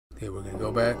Okay, we're gonna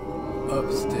go back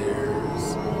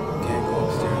upstairs. Can't go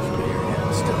upstairs from here yet.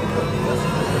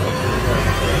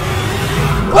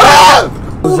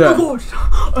 What's that? Oh my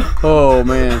gosh! Oh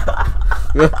man.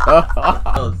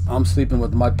 I'm sleeping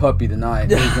with my puppy tonight.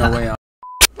 There's no way I'm.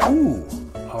 Ooh.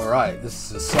 Alright,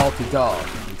 this is a salty dog.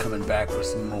 I'm coming back for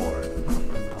some more.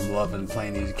 I'm loving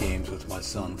playing these games with my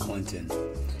son Clinton.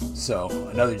 So,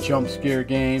 another jump scare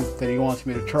game that he wants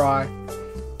me to try.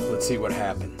 Let's see what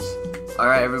happens.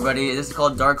 Alright, everybody, this is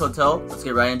called Dark Hotel. Let's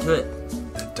get right into it.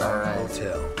 The Dark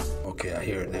Hotel. Okay, I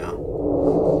hear it now.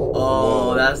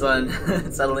 Oh, that's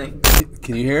unsettling.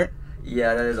 Can you hear it?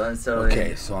 Yeah, that is unsettling.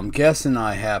 Okay, so I'm guessing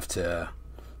I have to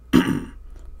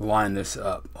line this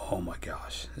up. Oh my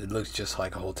gosh, it looks just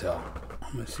like a hotel.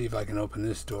 I'm gonna see if I can open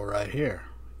this door right here.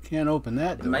 Can't open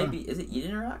that door. It might be, is it E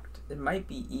interact? It might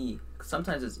be E.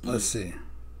 Sometimes it's E. Let's see.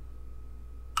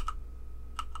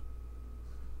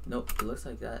 Nope, it looks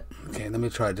like that. Okay, let me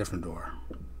try a different door.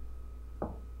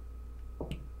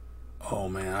 Oh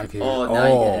man, I can. Oh, now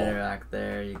you can interact.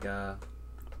 There you go.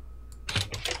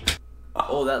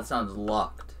 Oh, that sounds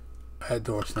locked. That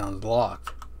door sounds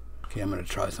locked. Okay, I'm gonna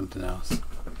try something else.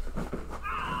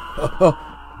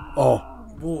 Oh.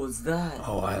 What was that?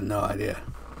 Oh, I had no idea.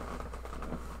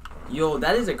 Yo,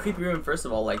 that is a creepy room. First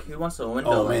of all, like, who wants a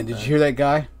window? Oh man, did you hear that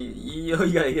guy? Yo,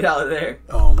 you gotta get out of there.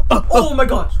 Oh my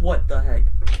gosh, what the heck?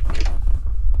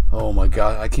 Oh my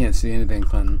god, I can't see anything,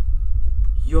 Clinton.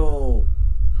 Yo.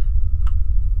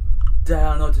 Dad, I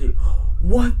don't know what to do.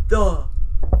 What the?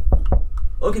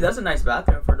 Okay, that's a nice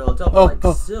bathroom for the hotel, but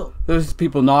like, still. There's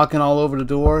people knocking all over the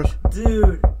doors.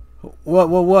 Dude.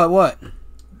 What?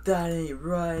 That ain't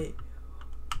right.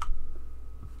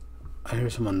 I hear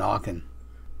someone knocking.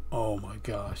 Oh my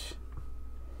gosh.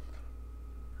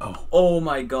 Oh. Oh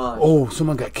my gosh. Oh,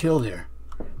 someone got killed here.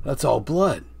 That's all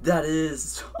blood. That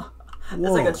is. That's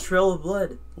Whoa. like a trail of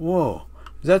blood. Whoa.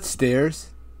 Is that stairs?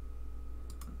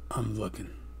 I'm looking.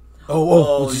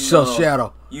 Oh, it's a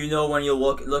shadow. You know when you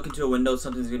look into a window,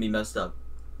 something's gonna be messed up.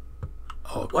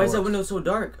 Oh, why is that window so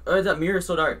dark? Or is that mirror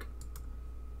so dark?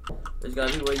 There's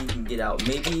gotta be a way you can get out.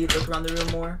 Maybe look around the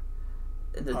room more.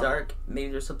 In the dark.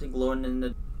 Maybe there's something glowing in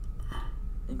the...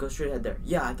 And go straight ahead there.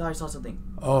 Yeah, I thought I saw something.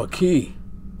 Oh, a key.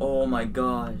 Oh my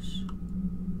gosh.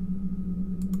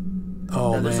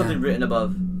 Oh, There's man. something written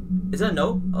above. Is that a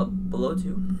note? Below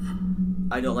too?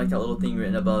 I don't like that little thing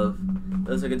written above.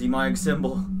 That looks like a demonic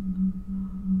symbol.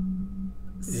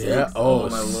 6. Yeah, oh,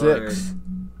 my 6. Lord.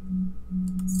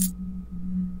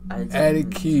 Add a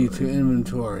key to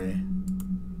inventory.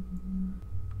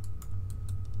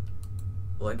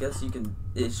 Well, I guess you can...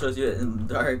 It shows you it in the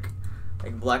dark.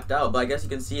 Like, blacked out. But I guess you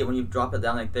can see it when you drop it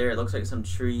down like there. It looks like some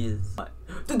trees.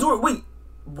 The door... Wait!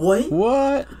 What?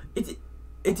 What? It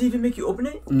didn't even make you open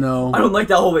it? No. I don't like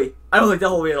that hallway. I don't like that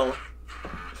hallway at all.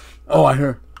 Oh, I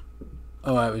heard.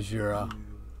 Oh, that was your...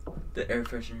 The air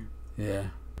freshener. Yeah.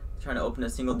 Trying to open a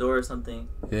single door or something.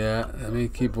 Yeah, let me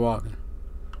keep walking.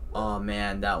 Oh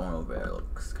man, that one over there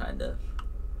looks kind of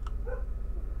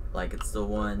like it's the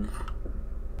one.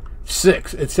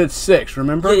 6. It said 6,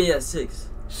 remember? Yeah, 6.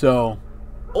 So...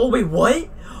 Oh, wait, what?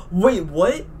 Wait,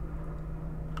 what?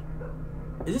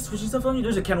 Is it switching stuff on you?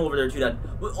 There's a candle over there too, Dad.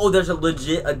 Oh, there's a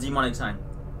demonic sign.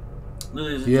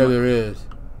 Literally, Yeah, there is.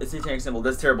 It's a satanic symbol.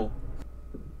 That's terrible.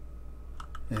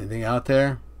 Anything out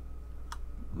there?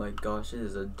 My gosh, it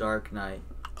is a dark night.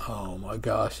 Oh my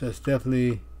gosh, that's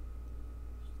definitely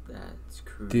That's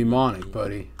creepy. demonic,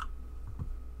 buddy.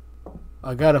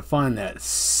 I gotta find that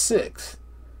 6.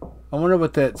 I wonder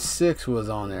what that 6 was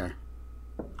on there.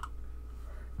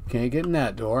 Can't get in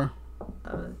that door.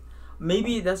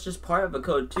 Maybe that's just part of a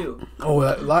code too. Oh,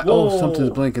 that light. Oh, something's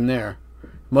blinking there.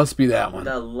 Must be that one.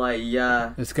 That light,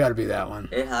 yeah. It's got to be that one.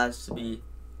 It has to be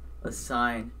a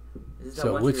sign. Is that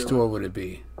So one which door would it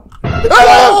be?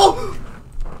 Oh!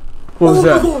 What was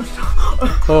that?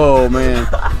 Oh man.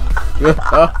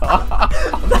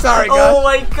 Sorry, guys. Oh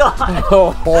my god.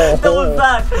 That was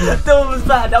bad. That one was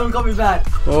bad. That one got me bad.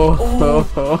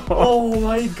 Oh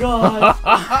my god.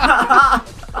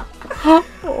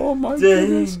 Oh my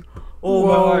goodness. Oh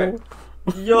my heart.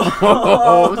 Yo.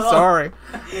 Oh, sorry.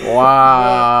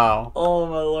 Wow. Oh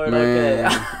my lord. Man.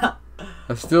 Okay.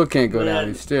 I still can't go down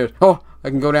these stairs. Oh, I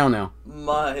can go down now.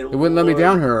 My It wouldn't let me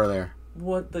down here earlier.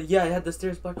 What the? Yeah, it had the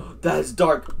stairs blocked. That's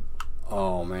dark.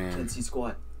 Oh man. Can't see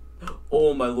squat.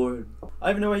 Oh my lord. I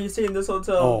have no way you stay in this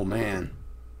hotel. Oh man.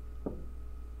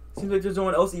 Seems like there's no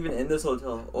one else even in this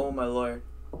hotel. Oh my lord.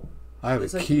 I have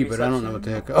It's a like key, the but I don't know what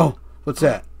the reception. heck. Oh, what's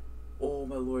that? Oh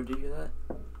my lord, do you hear that?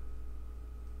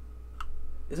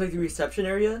 It's like the reception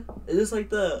area? Is this like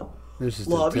the This is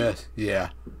lobby? the test. Yeah.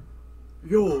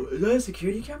 Yo, is that a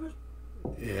security camera?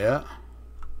 Yeah.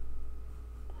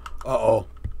 Uh-oh.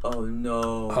 Oh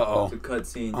no. Uh-oh. It's a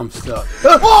cutscene. I'm stuck.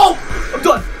 Oh! I'm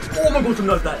done! Oh my gosh, I'm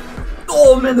not bad.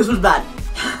 Oh man, this was bad.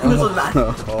 This was bad.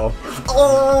 Oh.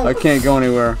 Oh! I can't go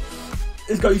anywhere.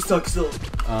 It's got you stuck still.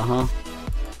 Uh-huh.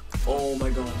 Oh my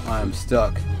gosh. I am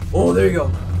stuck. Oh, there you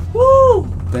go. Woo!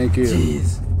 Thank you.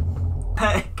 Jeez.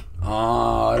 Heck.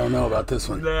 Oh, I don't know about this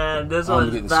one. Man, this I'm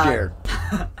one's getting bad. scared.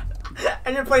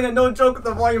 And you're playing a no joke with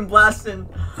the volume blasting.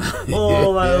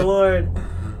 Oh my lord.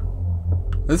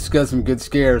 This has got some good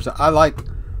scares. I don't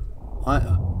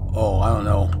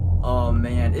know. Oh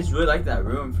man, it's really like that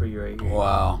room for you right here.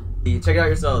 Wow. Check it out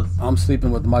yourselves. I'm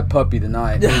sleeping with my puppy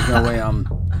tonight. There's no way I'm...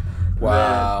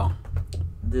 Wow. Man,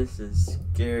 this is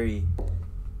scary.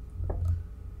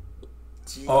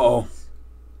 Jeez. Uh-oh.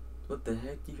 What the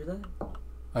heck? Do you hear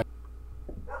that?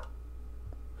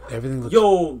 Everything looks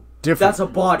That's different. a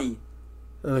body.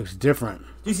 It looks different.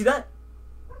 Do you see that?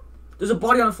 There's a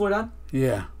body on the floor, Dad.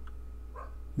 Yeah.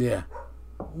 Yeah.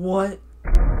 What?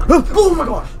 Oh my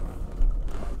gosh!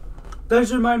 That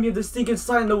just reminded me of the stinking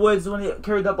sign in the woods when he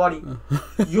carried that body.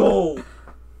 Yo!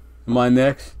 Am I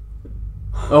next?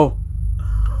 Oh.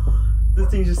 This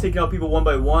thing's just taking out people one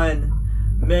by one.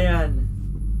 Man.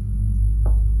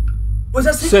 Was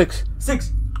that six? 6.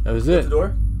 6. That was The it.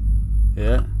 door?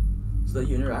 Yeah. So that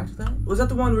you interact with that? Was that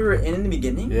the one we were in the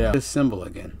beginning? Yeah. This symbol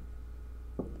again.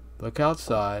 Look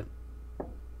outside.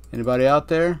 Anybody out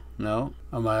there? No.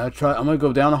 I'm gonna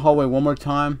go down the hallway one more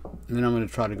time, and then I'm gonna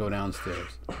try to go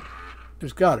downstairs.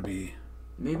 There's got to be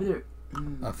Maybe there.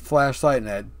 a flashlight in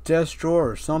that desk drawer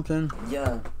or something.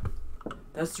 Yeah.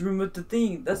 That's the room with the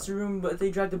thing. That's the room that they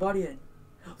dragged the body in.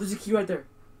 There's a key right there.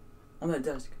 On that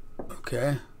desk.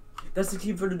 Okay. That's the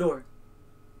key for the door.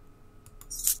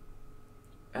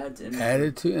 Add to inventory.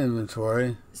 Added to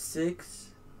inventory. 6.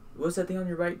 What's that thing on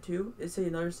your right too? It say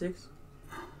another 6?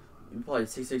 Probably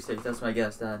 666. That's my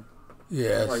guess, Dad.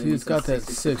 Yeah, Probably see, it's got that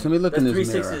 666. 6. Let me look That's in 3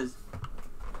 this mirror. 6s.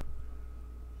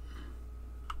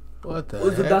 What the Oh,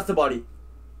 heck? that's the body.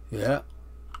 Yeah.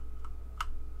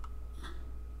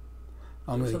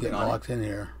 I'm There's gonna get something on it. locked in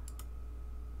here.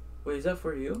 Wait, is that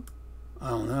for you? I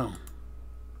don't know.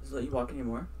 Does it let you walk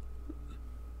anymore?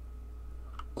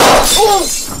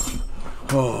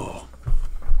 Oh.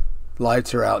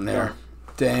 Lights are out in there.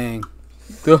 Dang.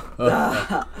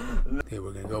 Yeah. Okay,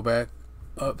 we're gonna go back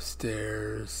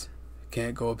upstairs.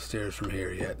 Can't go upstairs from here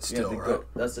yet. You have Still, to right? go.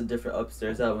 That's a different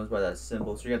upstairs. That one's by that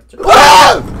symbol. So you have to check.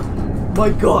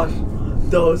 My gosh,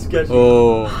 that was sketchy.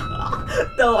 Oh.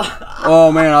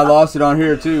 Oh man, I lost it on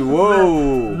here too.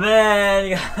 Whoa.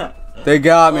 Man. They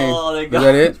got me. Oh, they Was got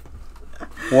that it?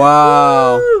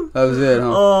 Wow. Woo. That was it,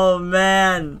 huh? Oh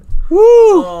man. Woo.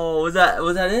 Oh, was that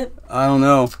it? I don't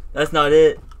know. That's not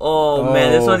it. Oh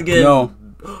man, this one's good. No.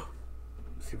 Let's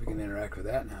see if we can interact with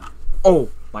that now. Oh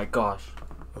my gosh.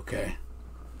 Okay.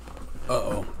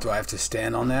 Uh-oh. Do I have to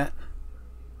stand on that?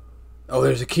 Oh,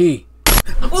 there's a key.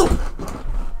 Oh.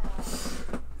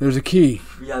 There's a key.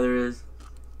 Yeah, there is.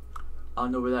 I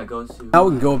don't know where that goes to. Now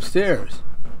we can go upstairs.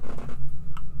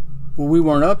 Well, we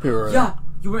weren't up here earlier. Yeah,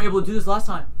 you weren't able to do this last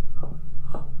time.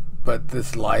 But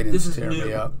this lighting's This is tearing new.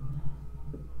 me up.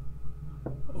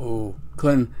 Oh,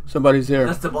 Clinton, somebody's there.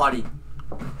 That's the body.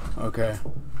 Okay.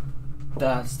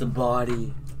 That's the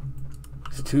body.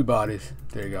 It's 2 bodies.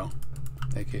 There you go.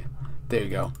 Thank you. There you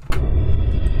go.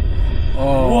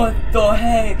 Oh. What the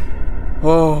heck?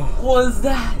 Oh. What was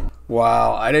that?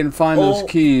 Wow. I didn't find those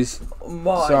keys.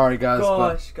 My Sorry, guys.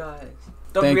 Gosh, guys.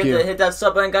 Don't Thank forget you. to hit that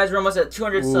sub button, guys. We're almost at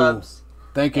 200 Ooh. subs.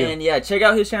 Thank you. And yeah, check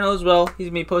out his channel as well. He's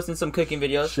gonna be posting some cooking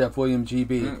videos. Chef William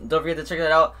GB. Don't forget to check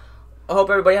that out. I hope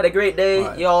everybody had a great day. All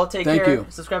right. Y'all take Thank care. you.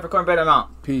 Subscribe for Cornbread. I'm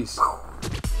out. Peace.